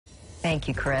Thank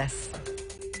you, Chris.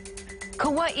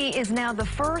 Kauai is now the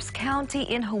first county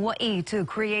in Hawaii to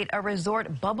create a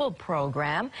resort bubble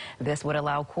program. This would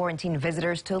allow quarantine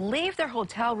visitors to leave their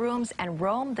hotel rooms and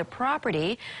roam the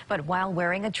property, but while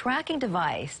wearing a tracking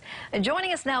device.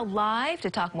 Joining us now live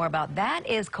to talk more about that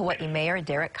is Kauai Mayor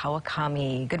Derek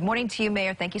Kawakami. Good morning to you,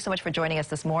 Mayor. Thank you so much for joining us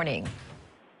this morning.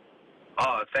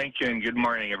 Thank you, and good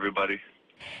morning, everybody.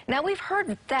 Now, we've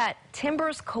heard that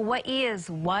Timbers Kauai is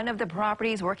one of the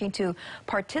properties working to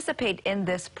participate in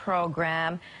this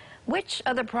program. Which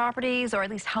of the properties, or at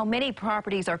least how many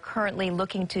properties, are currently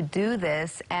looking to do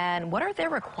this, and what are their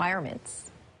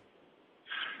requirements?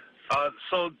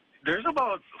 So there's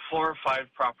about 4 or 5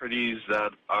 properties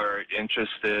that are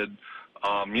interested.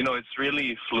 It's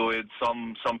really fluid.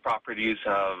 Some properties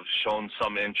have shown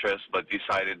some interest but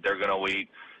decided they're going to wait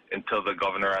until the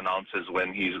governor announces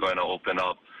when he's going to open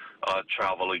up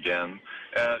travel again.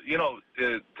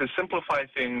 To simplify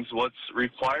things, what's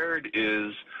required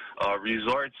is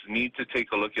resorts need to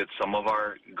take a look at some of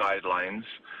our guidelines,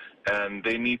 and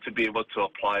they need to be able to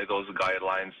apply those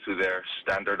guidelines to their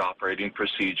standard operating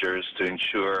procedures to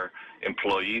ensure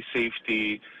employee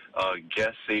safety,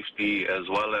 guest safety, as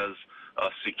well as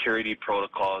security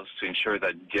protocols to ensure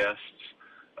that guests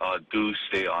do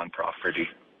stay on property.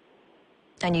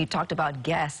 And you talked about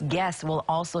guests. Guests will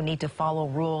also need to follow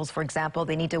rules. For example,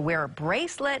 they need to wear a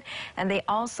bracelet, and they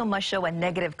also must show a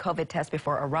negative COVID test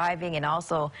before arriving and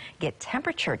also get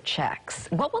temperature checks.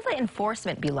 What will the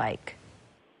enforcement be like?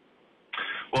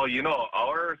 Well,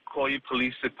 our Kauai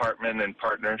Police Department, in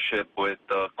partnership with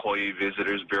the Kauai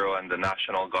Visitors Bureau and the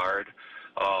National Guard,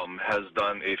 has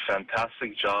done a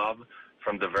fantastic job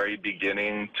from the very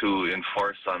beginning to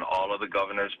enforce on all of the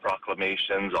governor's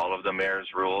proclamations, all of the mayor's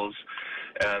rules.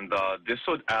 And this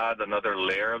would add another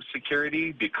layer of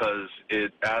security because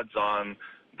it adds on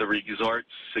the resort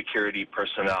security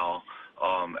personnel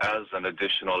as an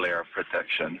additional layer of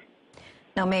protection.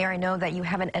 Now, Mayor, I know that you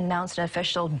haven't announced an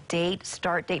official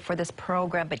start date for this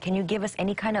program, but can you give us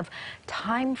any kind of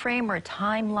time frame or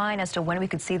timeline as to when we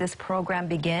could see this program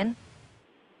begin?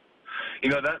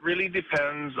 That really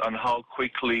depends on how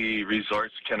quickly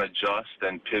resorts can adjust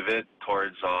and pivot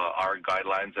towards our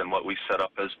guidelines and what we set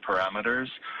up as parameters.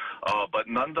 But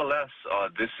nonetheless,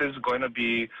 this is going to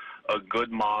be a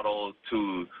good model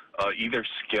to either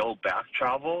scale back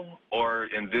travel or,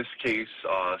 in this case,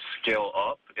 scale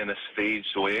up in a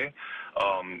staged way.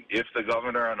 If the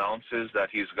governor announces that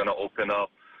he's going to open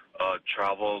up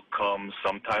travel come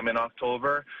sometime in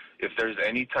October, if there's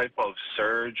any type of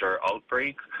surge or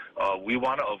outbreak, we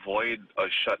want to avoid a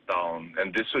shutdown,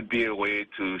 and this would be a way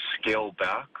to scale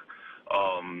back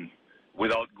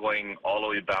without going all the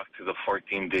way back to the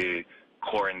 14-day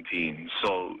quarantine.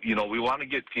 So, we want to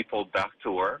get people back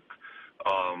to work.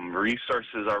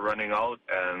 Resources are running out,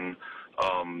 and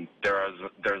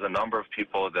there's a number of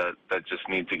people that just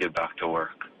need to get back to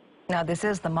work. Now, this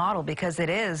is the model because it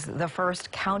is the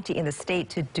first county in the state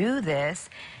to do this.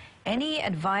 Any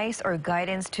advice or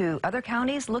guidance to other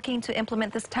counties looking to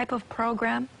implement this type of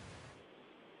program?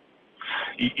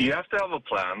 You have to have a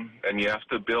plan, and you have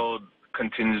to build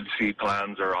contingency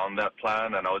plans around that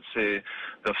plan. And I would say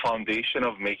the foundation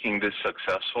of making this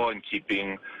successful and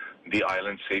keeping the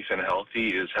island safe and healthy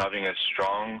is having a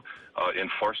strong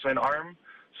enforcement arm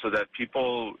so that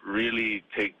people really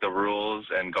take the rules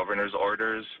and governor's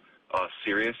orders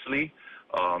seriously.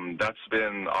 That's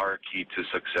been our key to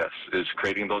success, is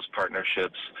creating those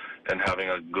partnerships and having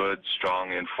a good,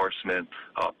 strong enforcement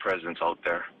presence out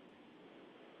there.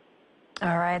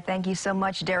 All right. Thank you so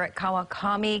much, Derek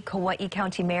Kawakami, Kauai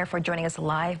County Mayor, for joining us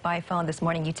live by phone this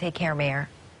morning. You take care, Mayor.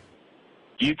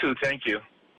 You too. Thank you.